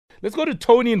Let's go to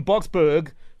Tony in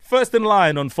Boxburg, first in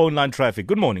line on Phoneline Traffic.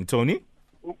 Good morning, Tony.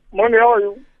 Morning, how are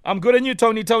you? I'm good, and you,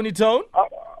 Tony? Tone?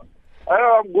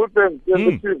 I'm good, thanks. I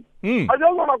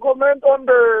just want to comment on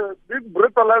this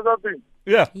breathalyzer thing.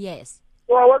 Yeah. Yes.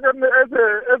 So I was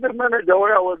as a manager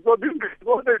where I was. So this is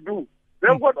what they do.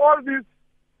 They've got all these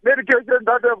medication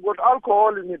that have got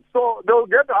alcohol in it. So they'll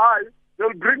get high.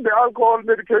 They'll bring the alcohol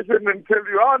medication and tell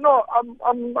you, "Oh no,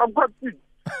 I'm quite sick."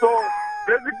 So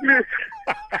basically,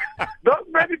 those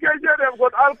medications have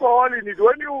got alcohol in it.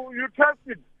 When you test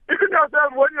it, even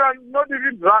yourself, when you are not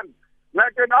even drunk,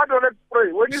 like an adolescent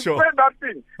spray, when you spray that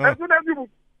thing, as soon as you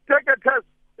take a test,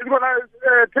 it's gonna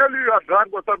tell you are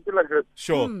drunk or something like that.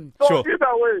 Sure. So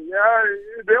either way,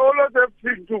 they always have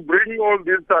things to bring all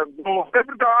this time. So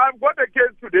every time I've got a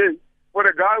case today for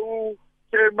a guy who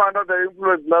came under the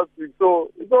influence last week.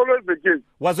 So it's always the case.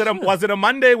 Was it a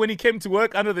Monday when he came to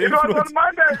work under the influence? It was on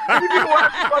Monday.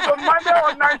 It was on Monday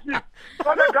on night shift.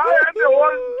 So the guy had the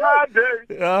whole entire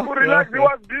day to relax. He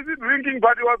was busy drinking,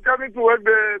 but he was coming to work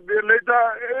the later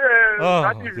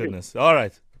that evening. Goodness. All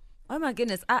right. Oh my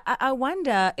goodness. I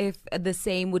wonder if the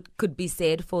same could be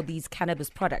said for these cannabis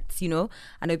products, you know.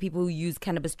 I know people who use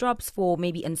cannabis drops for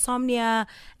maybe insomnia,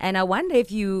 and I wonder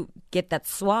if you get that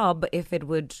swab, if it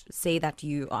would say that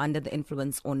you are under the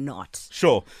influence or not.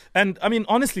 Sure. And I mean,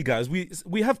 honestly, guys,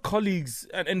 we have colleagues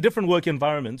in different work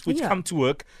environments which come to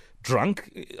work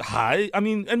drunk, high. I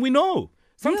mean, and we know.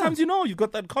 Sometimes, you've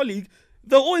got that colleague,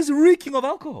 they're always reeking of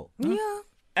alcohol. Yeah.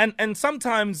 And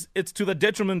sometimes it's to the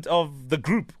detriment of the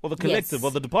group or the collective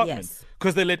or the department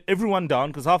because they let everyone down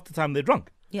because half the time they're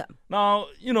drunk. Yeah. Now,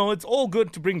 it's all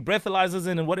good to bring breathalyzers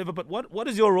in and whatever, but what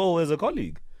is your role as a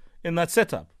colleague in that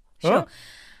setup? Sure.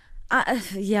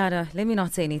 No, let me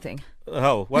not say anything.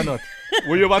 Oh, why not?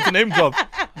 Were you about to name drop?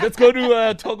 Let's go to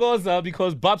Togoza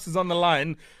because Babs is on the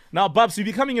line. Now, Babs, you're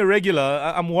becoming a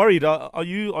regular. I'm worried. Are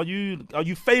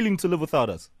you failing to live without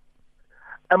us?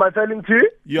 Am I failing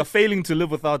to? You're failing to live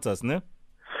without us, no?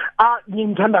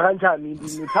 Ngithanda kanjani?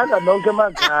 Ngithanda nonke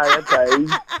emakhaya, guys.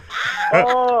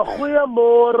 Oh,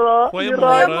 goeiemôre.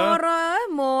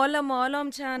 Mola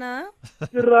mchana.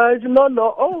 Right,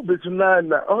 no. Oh,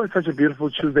 Betsunana. Oh, it's such a beautiful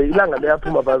Tuesday. Ilanga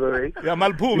liyaphuma, by the way. Yeah,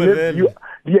 malphume vele.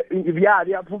 Yeah,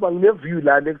 liyaphuma ngine-view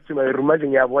la next to my room. Manje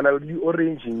ngiyabona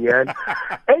li-orange nyana.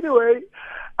 Anyway,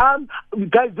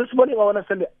 guys, this morning I want to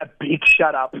send a big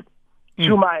shout out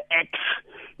to my ex.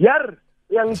 Yar,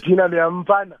 yangidina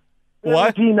leyamfana.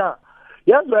 What?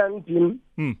 Yangidina.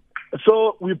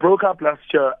 So we broke up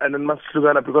last year, and then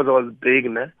masihlukana because I was big,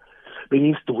 ne?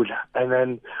 Bengisdula, and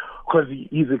then because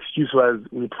his excuse was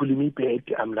pulling me bed.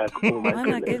 I'm like, oh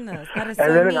my goodness, that is and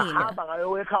so then mean. I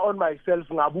work on myself.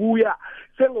 Ngabuya,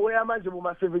 sengoya manje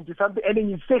buma 70 something, and then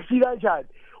you sexy kanjani.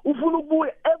 Ufuna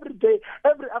ubuya every day,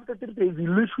 after 3 days, he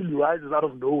literally rises out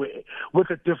of nowhere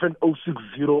with a different 060,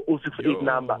 068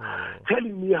 number,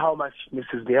 telling me how much he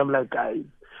misses me. I'm like, guys,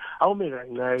 I'll make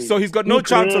that nice. So he's got no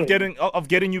chance of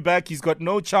getting you back. He's got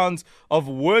no chance of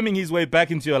worming his way back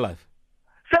into your life.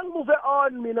 Yes.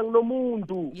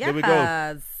 There we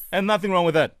go. And nothing wrong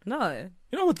with that. No.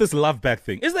 You know, with this love back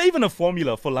thing, is there even a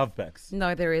formula for love backs?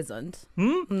 No, there isn't.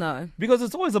 No. Because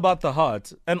it's always about the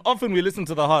heart. And often we listen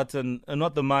to the heart and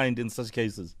not the mind in such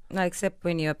cases. No, except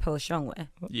when you're Pearl Shongwe.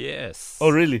 Yes. Oh,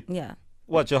 really? Yeah.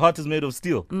 What, your heart is made of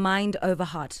steel? Mind over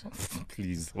heart.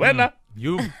 Please. Wena.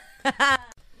 You.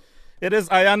 It is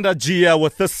Ayanda Gia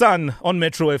with The Sun on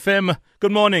Metro FM.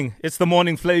 Good morning. It's the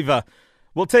morning flavor.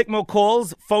 We'll take more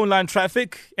calls. Phoneline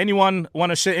Traffic. Anyone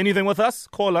want to share anything with us?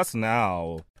 Call us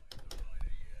now.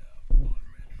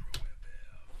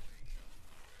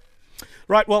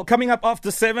 Right, well, coming up after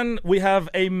 7, we have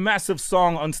a massive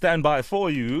song on standby for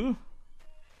you.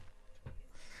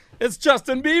 It's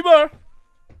Justin Bieber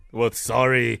with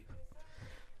Sorry.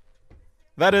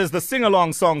 That is the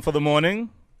sing-along song for the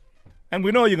morning. And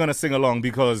we know you're going to sing along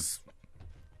because,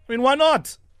 why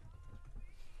not?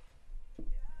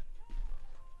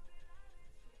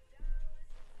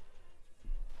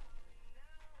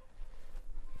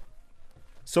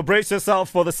 So brace yourself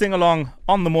for the sing-along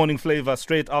on the morning flavor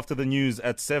straight after the news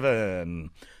at 7.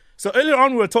 So earlier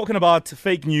on we were talking about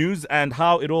fake news and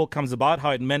how it all comes about, how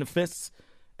it manifests.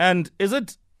 And is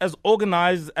it as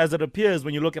organized as it appears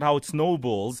when you look at how it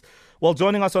snowballs? Well,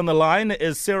 joining us on the line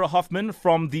is Sarah Hoffman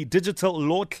from the Digital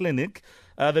Law Clinic.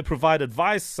 They provide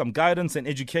advice, some guidance and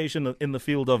education in the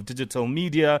field of digital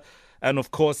media. And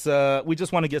of course, we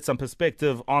just want to get some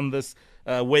perspective on this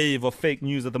wave of fake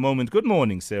news at the moment. Good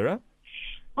morning, Sarah.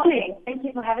 Morning. Thank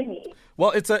you for having me.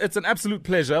 Well, it's an absolute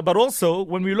pleasure. But also,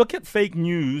 when we look at fake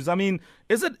news, I mean,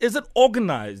 is it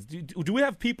organized? Do we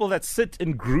have people that sit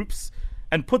in groups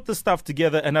and put the stuff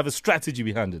together and have a strategy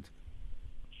behind it?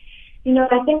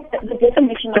 I think that the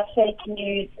definition of fake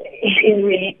news is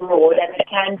really broad, and it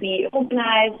can be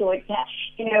organized, or it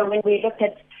can, when we look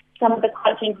at some of the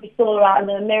content we saw around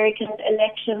the American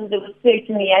elections, it was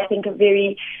certainly, I think, a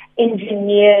very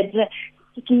engineered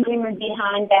scheme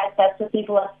behind that. That's what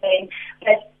people are saying.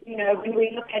 But, when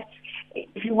we look at,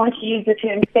 if you want to use the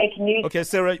term fake news. Okay,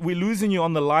 Sarah, we're losing you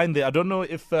on the line there. I don't know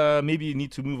if maybe you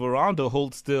need to move around or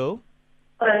hold still.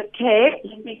 Okay,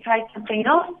 let me try something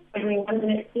else. Give me 1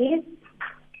 minute, please.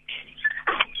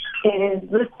 Is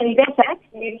this any better?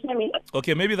 Can you hear me?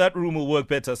 Okay, maybe that room will work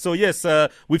better. So, yes,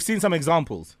 we've seen some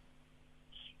examples.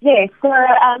 Yes, so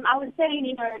I was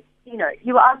saying,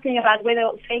 you were asking about whether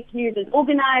fake news is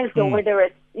organized or whether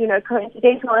it's,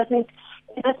 coincidental. I think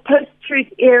in this post-truth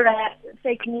era,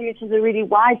 fake news is a really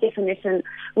wide definition.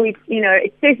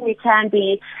 It certainly can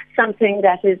be something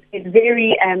that is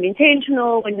very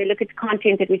intentional. When we look at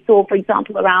content that we saw, for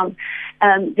example, around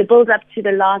the build-up to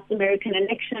the last American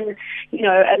election,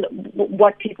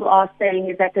 what people are saying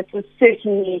is that it was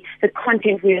certainly, the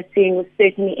content we are seeing was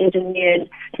certainly engineered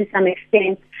to some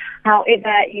extent.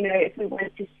 However, if we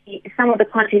want to see some of the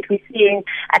content we're seeing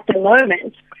at the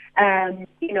moment, a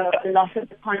lot of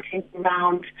the content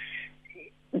around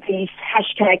the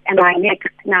hashtag #AmINext.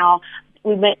 Now,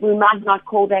 we might not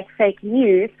call that fake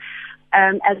news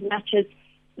as much as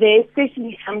there's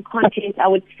certainly some content, I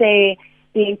would say,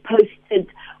 being posted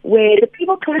where the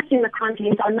people posting the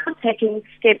content are not taking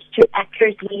steps to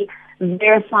accurately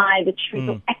verify the truth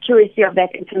or accuracy of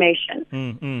that information.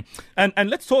 And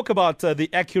let's talk about the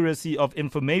accuracy of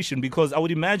information, because I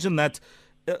would imagine that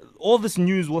all this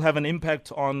news will have an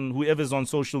impact on whoever's on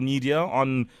social media,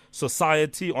 on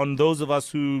society, on those of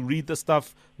us who read the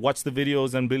stuff, watch the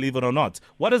videos, and believe it or not.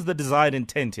 What is the desired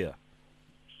intent here?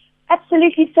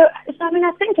 Absolutely. So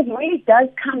I think it really does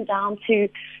come down to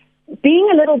being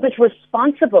a little bit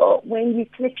responsible when you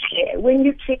click share, when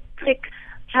you click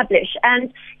publish.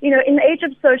 And, in the age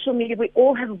of social media, we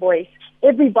all have a voice.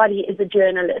 Everybody is a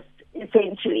journalist,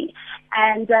 essentially.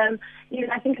 And,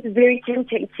 I think it's very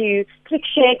tempting to click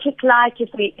share, click like if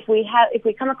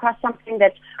we come across something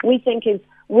that we think is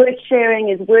worth sharing,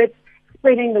 is worth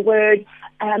spreading the word.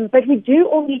 But we do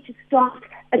all need to start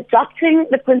adopting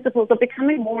the principles of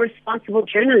becoming more responsible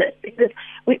journalists, because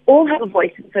we all have a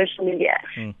voice in social media.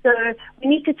 So we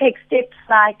need to take steps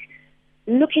like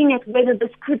looking at whether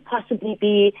this could possibly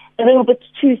be a little bit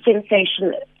too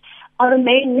sensationalist. Are the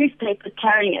main newspapers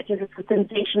carrying it? Is it a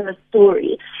sensationalist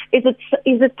story? Is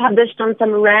it published on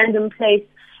some random place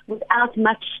without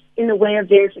much in the way of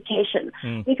verification?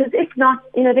 Because if not,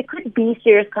 there could be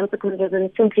serious consequences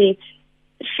in simply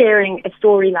sharing a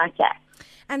story like that.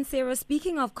 And Sarah,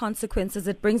 speaking of consequences,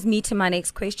 it brings me to my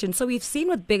next question. So we've seen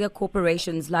with bigger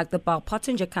corporations like the Bell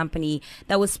Pottinger Company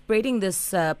that was spreading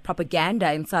this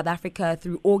propaganda in South Africa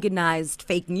through organized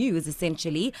fake news,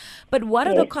 essentially. But what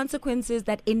are the consequences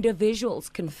that individuals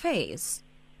can face?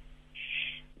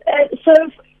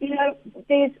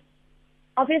 There's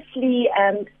obviously,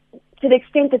 to the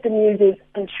extent that the news is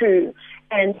untrue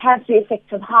and has the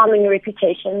effect of harming a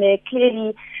reputation, there are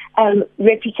clearly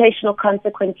reputational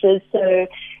consequences. So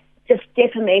just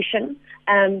defamation.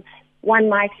 One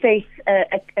might face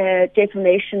a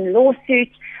defamation lawsuit.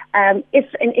 If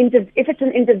it's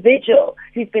an individual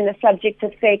who's been the subject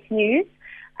of fake news,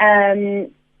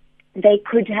 they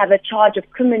could have a charge of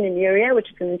criminal which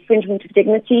is an infringement of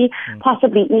dignity,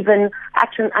 possibly even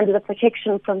action under the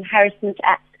Protection from Harassment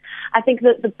Act. I think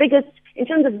that the biggest, in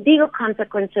terms of legal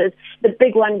consequences, the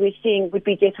big one we're seeing would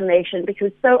be defamation,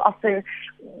 because so often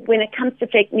when it comes to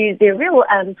fake news, there's real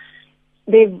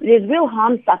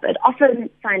harm suffered, often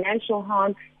financial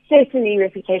harm, certainly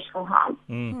reputational harm.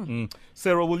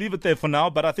 Sarah, we'll leave it there for now,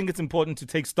 but I think it's important to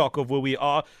take stock of where we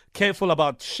are, careful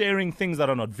about sharing things that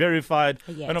are not verified,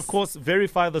 and of course,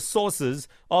 verify the sources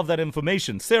of that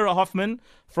information. Sarah Hoffman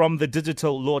from the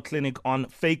Digital Law Clinic on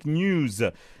fake news.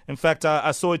 In fact,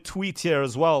 I saw a tweet here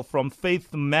as well from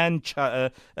Faith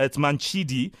Manchidi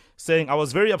saying, I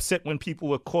was very upset when people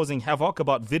were causing havoc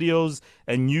about videos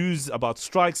and news about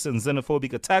strikes and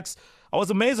xenophobic attacks. I was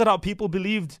amazed at how people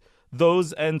believed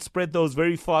those and spread those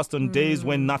very fast on days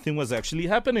when nothing was actually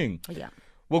happening.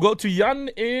 We'll go to Jan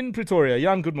in Pretoria.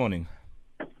 Jan, good morning.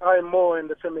 Hi, Mo and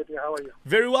the family. How are you?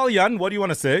 Very well, Jan. What do you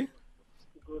want to say?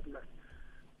 Good, man.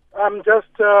 I'm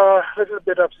just a little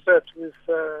bit upset with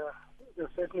the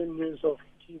certain news of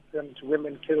kids and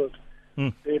women killed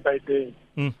day by day.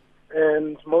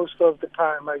 And most of the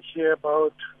time I hear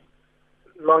about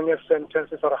longer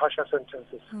sentences or harsher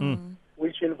sentences,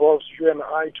 which involves you and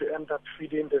I to end up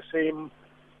feeding the same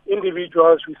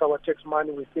individuals with our tax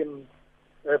money within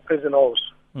prison halls.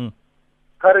 Mm.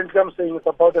 Currently, I'm saying it's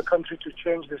about the country to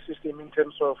change the system in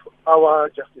terms of our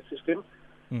justice system.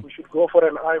 We should go for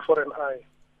an eye for an eye.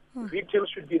 Victims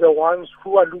should be the ones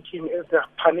who are looking at the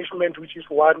punishment, which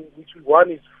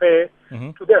one is fair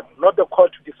to them, not the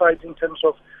court to decide in terms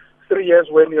of 3 years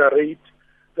when you are raped.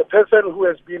 The person who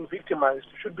has been victimized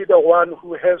should be the one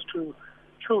who has to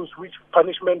choose which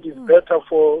punishment is better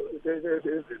for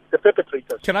the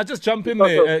perpetrators. Can I just jump in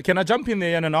there? Can I jump in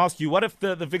there and ask you, what if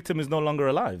the victim is no longer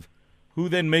alive? Who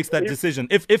then makes that decision?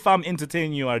 If I'm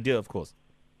entertaining your idea, of course.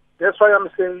 That's why I'm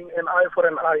saying an eye for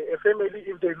an eye. A family,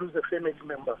 if they lose a family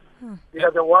member, they are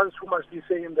the ones who must be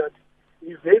saying that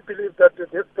if they believe that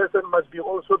this person must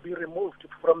also be removed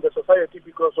from the society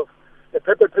because of a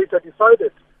perpetrator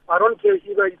decided, I don't care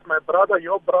either it's my brother,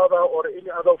 your brother, or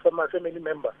any other from my family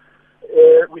member.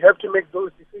 We have to make those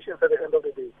decisions at the end of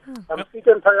the day. I'm sick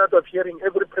and tired of hearing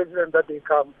every president that they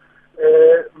come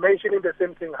mentioning the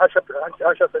same thing,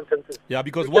 harsher sentences. Yeah,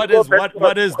 because what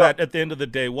is that at the end of the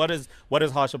day? What is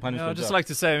harsher punishment? I'd just like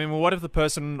to say, I mean, what if the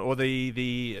person or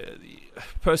the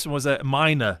person was a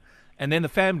minor, and then the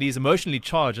family is emotionally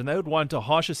charged, and they would want a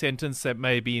harsher sentence that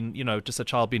may be, just a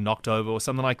child being knocked over or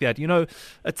something like that.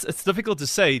 It's difficult to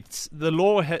say. The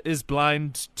law is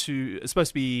blind to. It's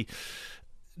supposed to be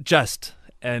just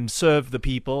and serve the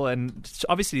people, and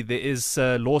obviously there is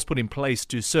laws put in place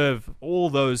to serve all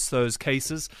those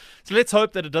cases. So let's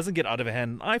hope that it doesn't get out of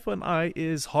hand. Eye for an eye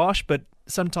is harsh, but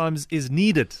sometimes is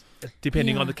needed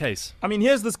depending on the case. I mean,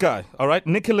 here's this guy, all right,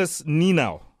 Nicholas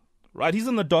Ninau, right? He's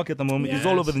in the dock at the moment. He's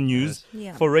all over the news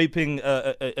for raping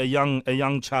a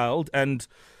young child. And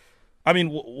I mean,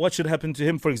 what should happen to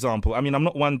him, for example? I mean, I'm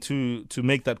not one to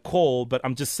make that call, but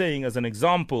I'm just saying as an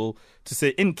example to say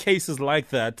in cases like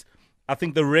that, I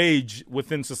think the rage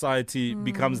within society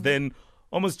becomes then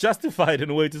almost justified in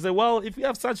a way to say, well, if we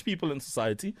have such people in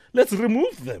society, let's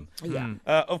remove them. Yeah.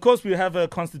 Of course, we have a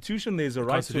constitution. There's a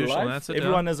right to life.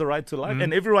 Everyone has a right to life,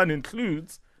 and everyone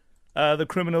includes the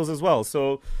criminals as well.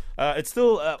 So it's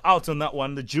still out on that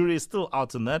one. The jury is still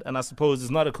out on that, and I suppose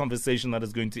it's not a conversation that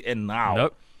is going to end now.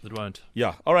 Nope, it won't.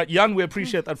 Yeah. All right, Jan, we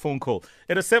appreciate that phone call.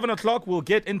 It is 7 o'clock. We'll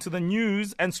get into the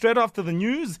news, and straight after the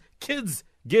news, kids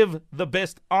give the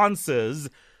best answers.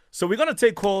 So we're going to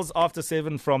take calls after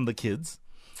 7 from the kids.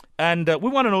 And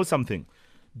we want to know something.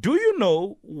 Do you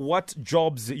know what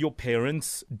jobs your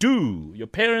parents do? Your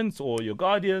parents or your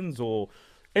guardians or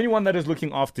anyone that is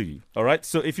looking after you. All right.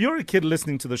 So if you're a kid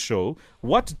listening to the show,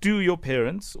 what do your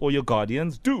parents or your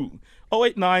guardians do?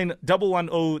 089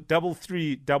 110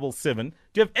 3377.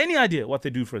 Do you have any idea what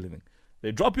they do for a living?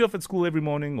 They drop you off at school every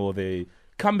morning, or they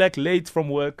come back late from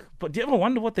work. But do you ever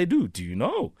wonder what they do? Do you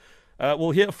know?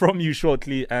 We'll hear from you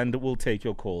shortly, and we'll take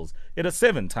your calls. It is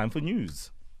 7, time for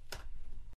news.